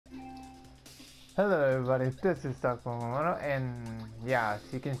Hello everybody, this is Mono, and yeah,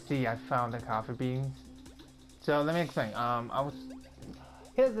 as you can see, I found the coffee beans. So let me explain.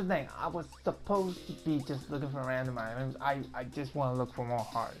 Here's the thing. I was supposed to be just looking for random items. I just want to look for more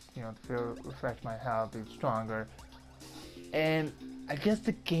hearts, to feel refresh my health, be stronger. And I guess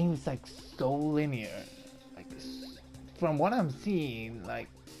the game is like so linear. Like from what I'm seeing, not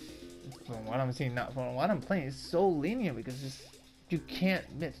from what I'm playing, it's so linear because you can't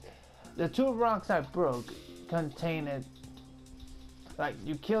miss. The two rocks I broke contain it. Like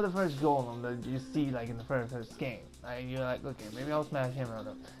you kill the first golem that you see like in the first game. Like you're like, okay, maybe I'll smash him out.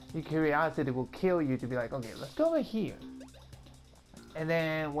 Your curiosity will kill you to be like, okay, let's go over here. And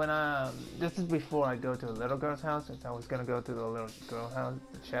then when this is before I go to the little girl's house, since I was gonna go to the little girl house,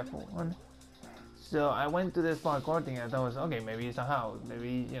 the chef one. So I went to this parkour thing and I thought it was okay, maybe it's a house.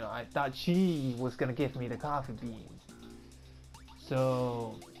 Maybe I thought she was gonna give me the coffee beans.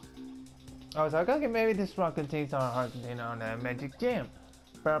 So I was like, okay, maybe this rock contains our heart container on that magic gem.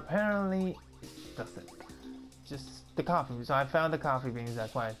 But apparently, it doesn't. Just the coffee. So I found the coffee beans,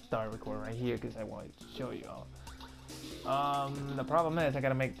 that's why I started recording right here, because I wanted to show you all. The problem is, I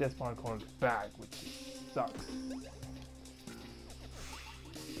gotta make this parkour back, which sucks.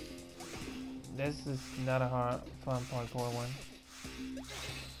 This is not a fun parkour one.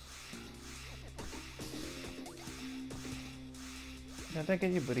 Can't I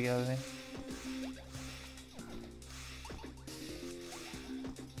get your booty out of there?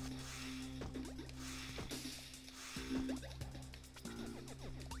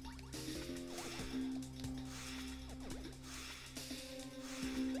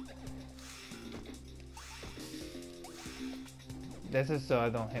 This is so I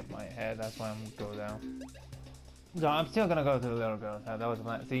don't hit my head, that's why I'm gonna go down. So I'm still gonna go to the little girl's house, that was the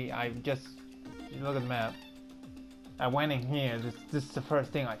plan. See, look at the map. I went in here, this is the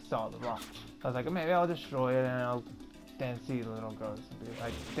first thing I saw, the rock. I was like, maybe I'll destroy it and I'll then see the little girl's,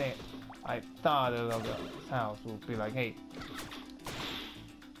 because I thought the little girl's house would be like, hey.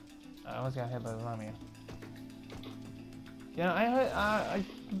 I almost got hit by the llama.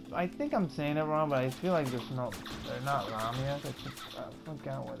 I think I'm saying it wrong, but I feel like they're not lamias. I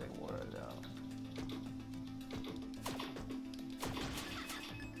forgot what they were though.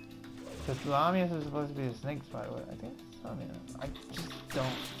 Because lamias are supposed to be the snakes, by the way. I think it's lamia. I just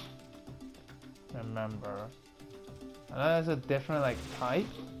don't remember. I know there's a different type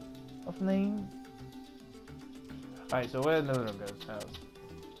of name. Alright, so we're in the little girl's house.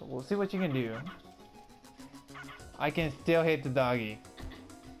 So we'll see what you can do. I can still hit the doggy.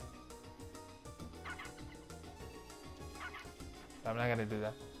 I'm not gonna do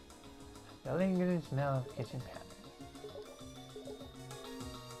that. The lingering smell of kitchen pat.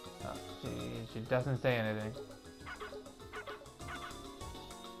 Oh, she doesn't say anything.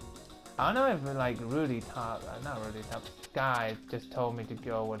 I don't know if not Rudy Top, Sky just told me to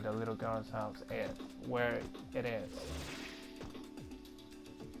go where the little girl's house is, where it is.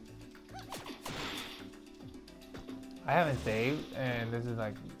 I haven't saved, and this is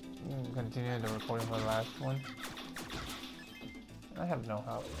continuing the recording for the last one. I have no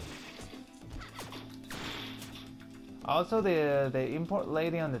help. Also, the import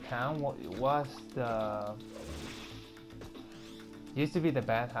lady on the town was the used to be the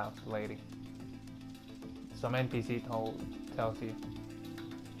bathhouse lady. Some NPC tells you.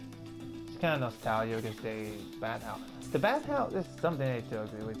 It's kind of nostalgia because they bathhouse. The bathhouse is something they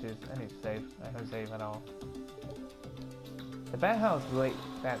tells you, which is I need to save. I don't save at all. The bathhouse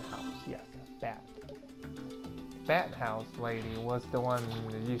lady was the one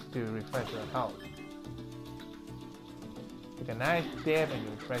that used to refresh your health. Take a nice dip and you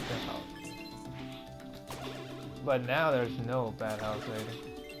refresh your health. But now there's no bathhouse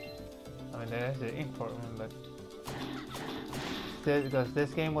lady. I mean, there's the import one, but because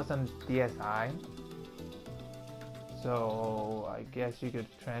this game was on DSi, so I guess you could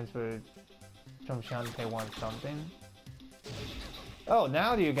transfer from Shantae want something. Oh,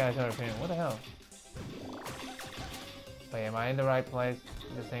 now you guys are appearing. What the hell? Wait, am I in the right place?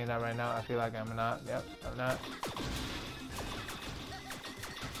 I'm just saying that right now. I feel like I'm not. Yep, I'm not.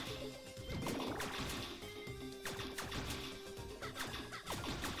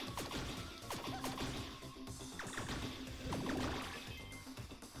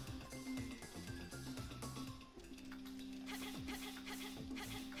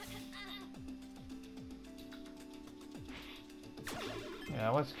 Yeah,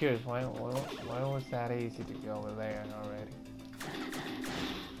 I was curious, why was that easy to go over there already?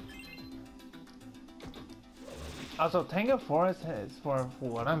 Also, Tango Forest is, for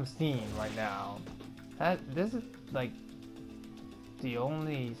what I'm seeing right now, this is like the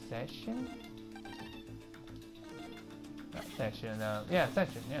only session section. Yeah,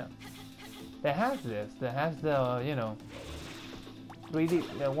 section. Yeah. That has this. That has the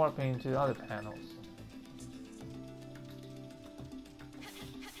 3D warping to other panels,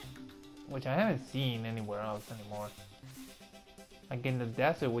 which I haven't seen anywhere else anymore. Like in the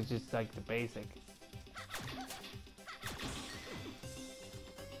desert, which is like the basic.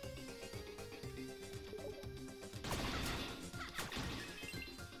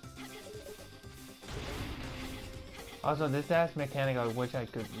 Also, this dash mechanic, I wish I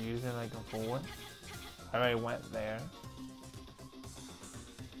could use it like a forward. I already went there.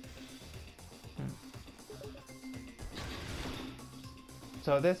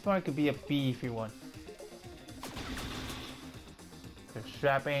 So this part could be a B if you want. The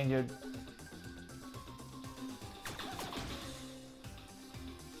strap injured.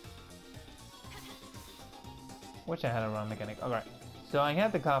 Wish I had a run mechanic. Alright. So I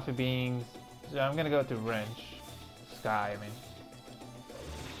had the coffee beans. So I'm gonna go to wrench. Sky, I mean.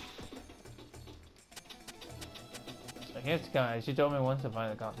 So here's Sky. She told me once to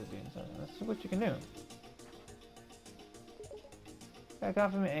find the coffee beans. So let's see what you can do. Got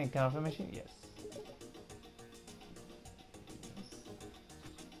coffee and coffee machine? Yes.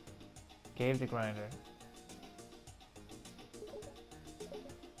 Gave the grinder.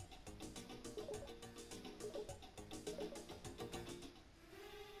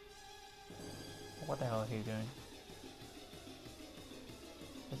 What the hell is he doing?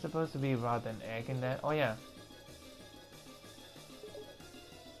 It's supposed to be rather an egg in that. Oh yeah.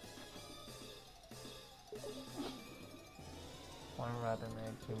 One rather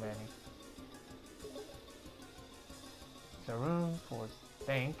egg too many. So room for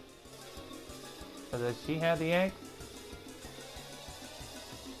think. So does she have the egg?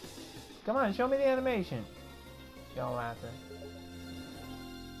 Come on, show me the animation. Y'all laughing.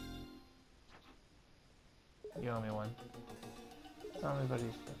 You owe me one. Tell me about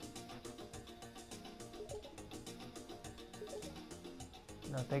these stuff.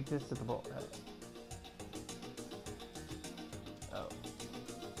 Now take this to the boat. Oh.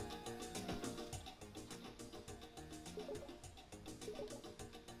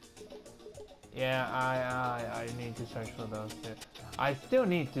 Yeah, I need to search for those too. I still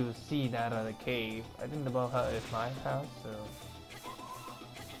need to see that other cave. I think the boathouse is my house, so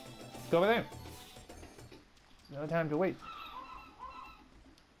let's go over there. No time to wait.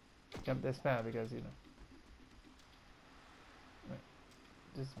 Jump this path because Wait,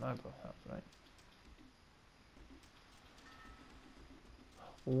 this is my boathouse, right?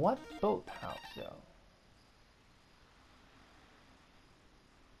 What boathouse though?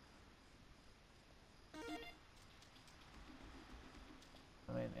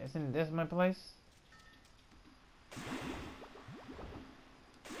 I mean, isn't this my place?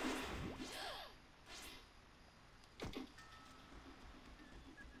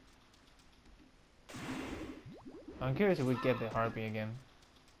 I'm curious if we get the harpy again.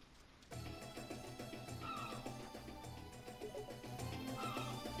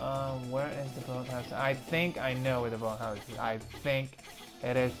 Where is the boathouse? I think I know where the boathouse is. I think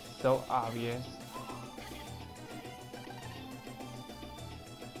it is so obvious.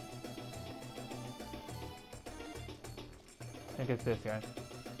 I think it's this guy.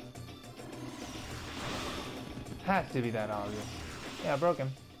 Has to be that obvious. Yeah, I broke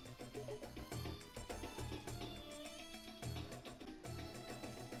him.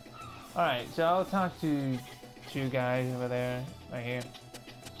 Alright, so I'll talk to two guys over there, right here.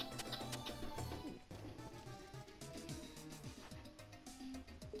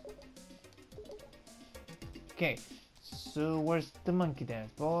 Okay, so where's the monkey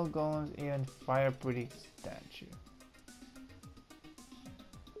dance? Ball golems, even fire pretty statue.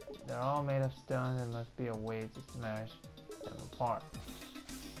 They're all made of stone. There must be a way to smash them apart.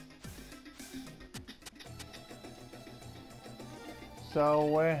 So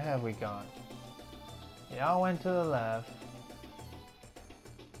where have we gone? Y'all went to the left.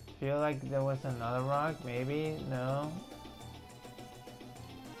 Feel like there was another rock, maybe? No.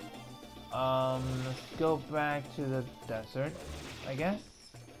 Let's go back to the desert, I guess.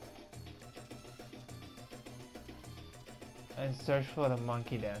 And search for the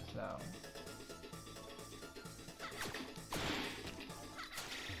monkey dance now.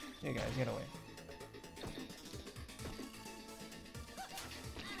 You guys, get away.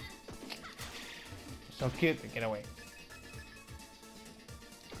 So cute, get away.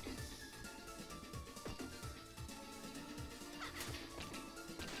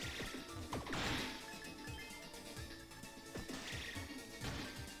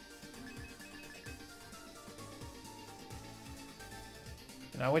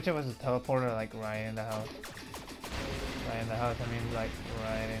 And I wish it was a teleporter like right in the house. Right in the house, I mean like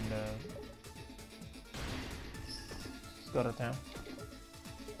right in the... Let's go to town.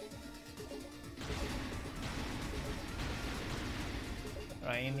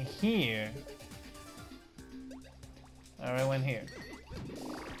 Right in here. Alright, went here.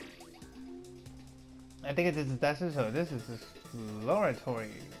 I think that's it, so this is exploratory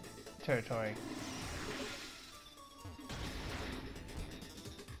territory.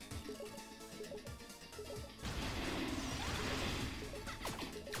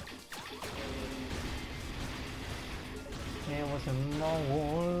 There was some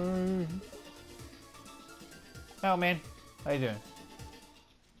more. Oh man, how you doing?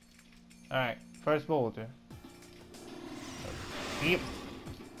 Alright, first boulder. Yep.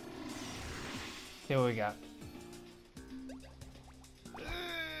 See what we got.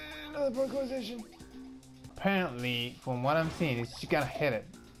 Another perquisition. Apparently, from what I'm seeing, is you gotta hit it.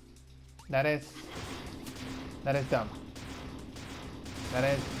 That is dumb. That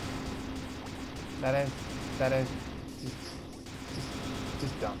is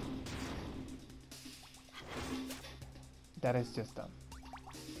just dumb. That is just dumb.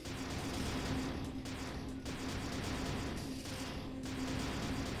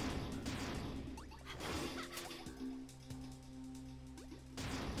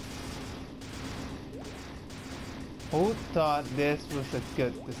 Who thought this was a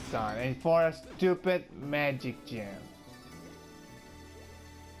good design? And for a stupid magic gem.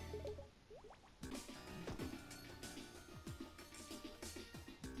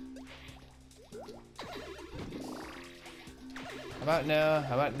 How about no?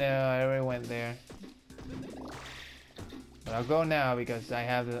 How about no? I already went there. But I'll go now because I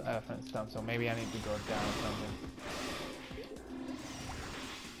have the elephant stump, so maybe I need to go down or something.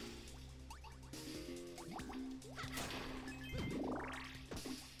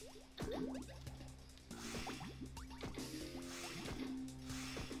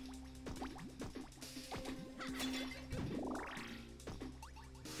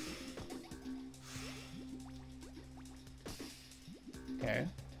 Okay.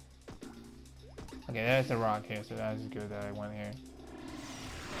 Okay, there's a rock here, so that's good that I went here.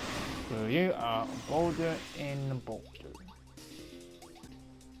 So you are a boulder in a boulder.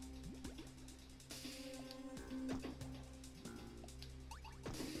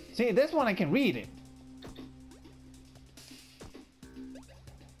 See, this one I can read it.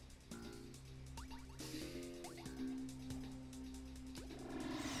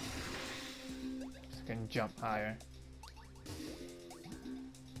 Just can jump higher.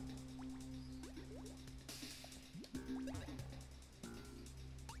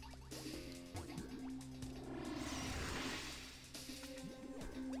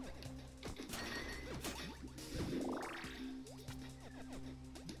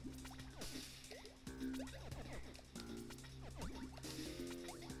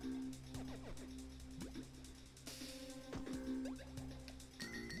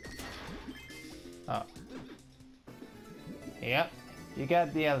 Oh. Yep, you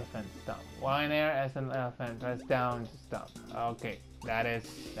got the elephant stump. While in there as an elephant, press down to stump. Okay, that is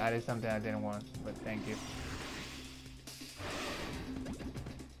something I didn't want, but thank you.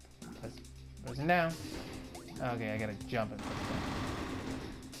 Pressing down. Okay, I gotta jump and press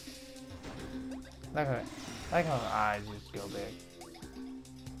down. Like how the eyes just go big.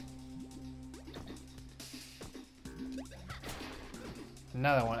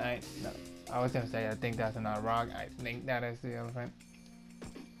 Another one. No. I was gonna say, I think that's another rock. I think that is the elephant.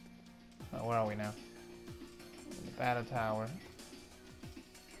 Oh, where are we now? In the battle tower.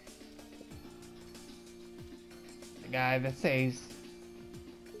 The guy that says.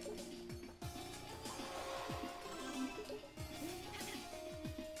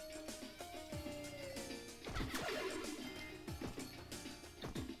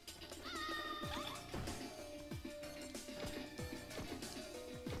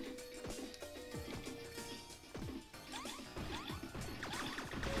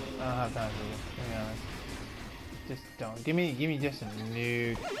 I don't have time for this, to be honest. Just don't. Give me just a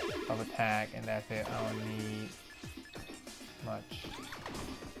nuke of attack and that's it. I don't need much.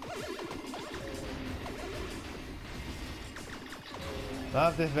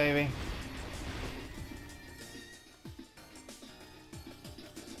 Love this baby.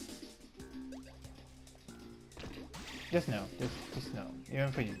 Just no. Just no.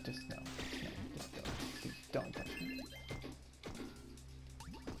 Even for you, just no. Just don't touch me.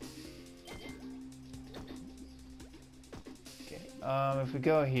 If we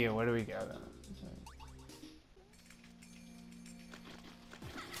go here, where do we go then?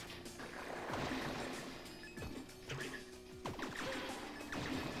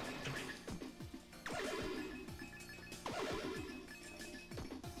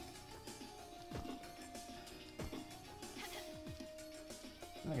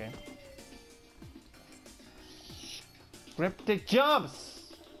 cryptic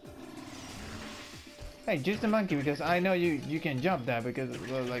jumps! Hey, just the monkey, because I know you can jump that because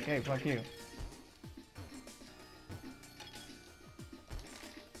well, like, hey, fuck you.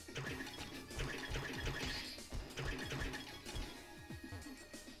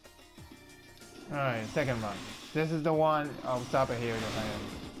 Alright, second one. This is the one. I'll stop it here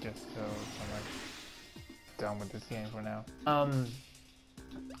just so I'm like done with this game for now.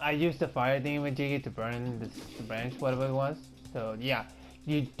 I used the fire thingamajiggy to burn the branch, whatever it was. So yeah,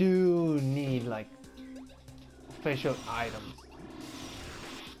 you do need like official items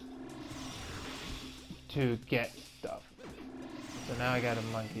to get stuff. So now I got a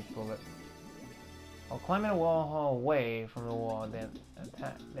monkey bullet. I'll climb in a wall away from the wall, then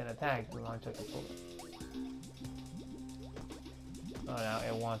attack to launch like a bullet. Oh, now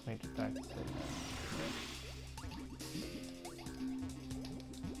it wants me to practice it.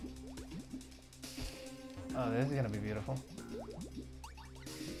 Oh, this is gonna be beautiful.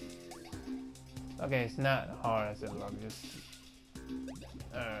 Okay, it's not hard as it looks. Just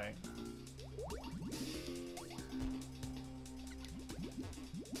alright.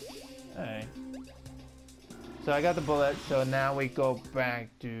 Alright. So I got the bullet, so now we go back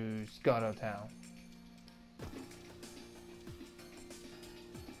to Scuttle Town.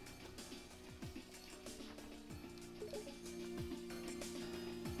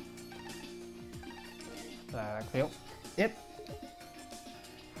 Yep.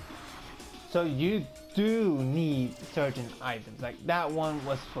 So you do need certain items. Like that one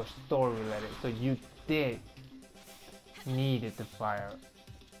was for story related, so you did needed the fire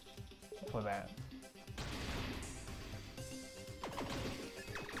for that.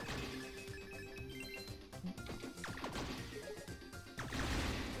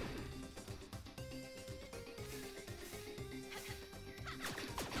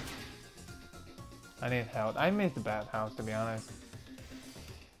 I need help. I missed the bathhouse, to be honest.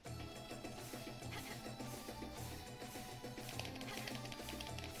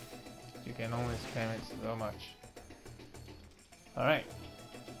 You can only spam it so much. Alright.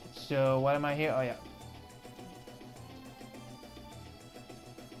 So, what am I here? Oh, yeah.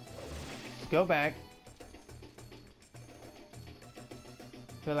 Let's go back.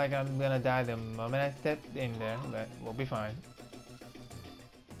 Feel like I'm gonna die the moment I step in there, but we'll be fine.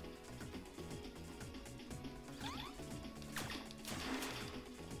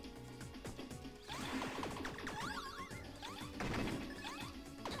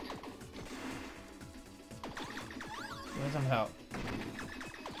 Some help.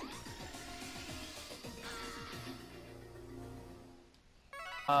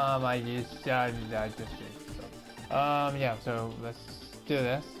 I just did so. Yeah, so let's do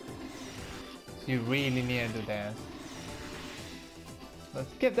this. You really need to dance.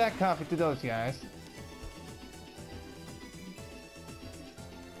 Let's give that coffee to those guys.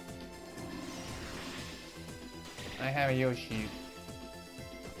 I have a Yoshi.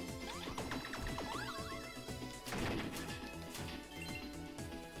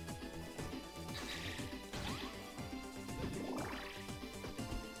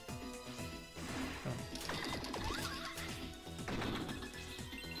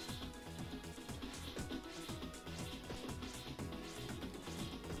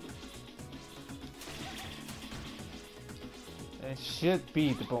 It should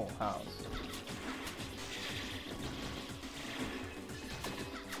be the boat house.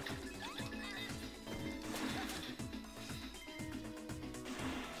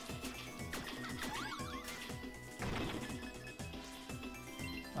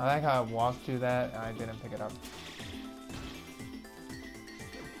 I like how I walked through that and I didn't pick it up.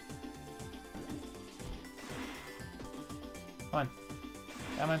 Come on.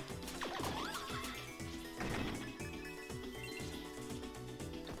 Come on.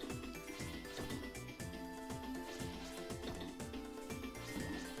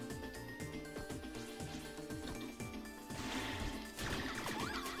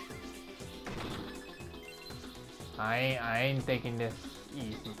 I ain't taking this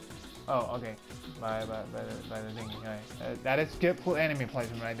easy. Oh, okay. By the thing. Right. That is skillful enemy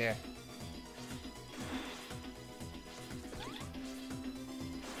placement right there.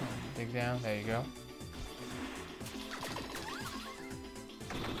 Dig down. There you go.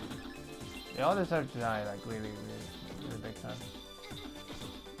 They all deserve to die, like really big time.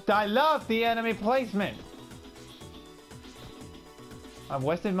 I love the enemy placement. I've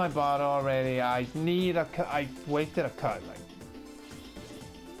wasted my bottle already. I need a cut. I wasted a cut. Like,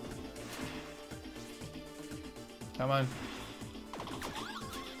 come on.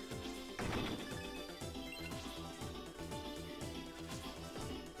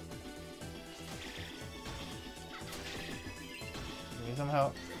 Give me some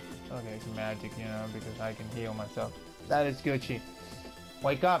help. Okay, it's magic, you know, because I can heal myself. That is Gucci.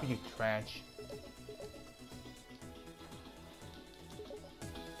 Wake up, you trash.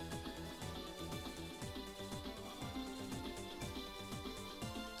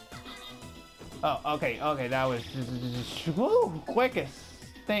 Oh, okay, that was woo, quickest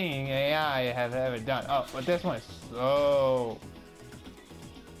thing AI have ever done. Oh, but this one is slow.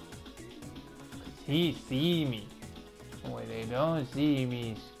 He see me. Wait, they don't see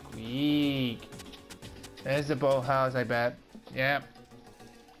me squeak. There's the boathouse, I bet. Yep.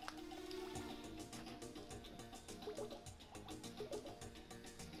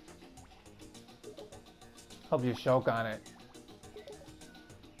 Hope you choke on it.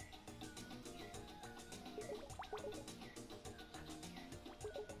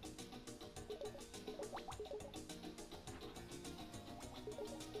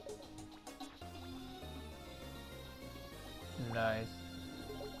 Nice.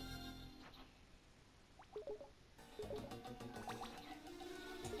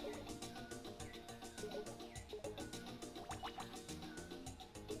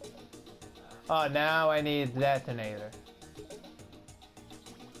 Oh, now I need detonator.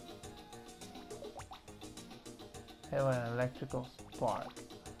 Have an electrical spark.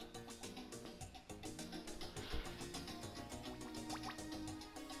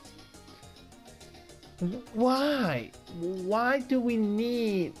 Why? Why do we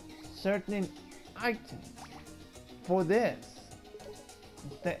need certain items for this?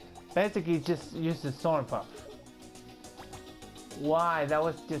 Basically, just use the storm puff. Why? That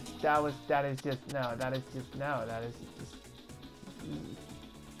is just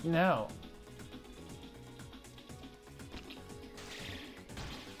no.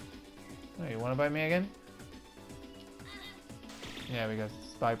 Oh, you wanna bite me again? Yeah, because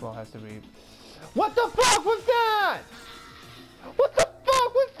Spike Ball has to be. What the fuck was that? What the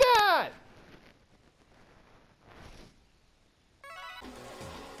fuck was that?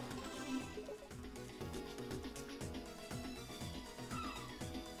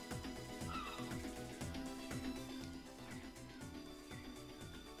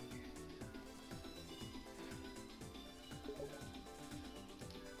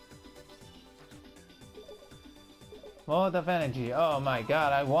 Mode of energy. Oh my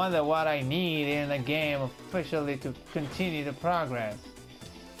god, I wonder what I need in the game officially to continue the progress.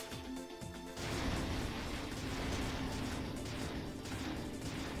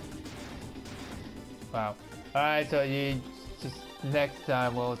 Wow. Alright, so you just next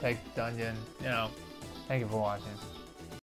time we'll take the dungeon. You know, thank you for watching.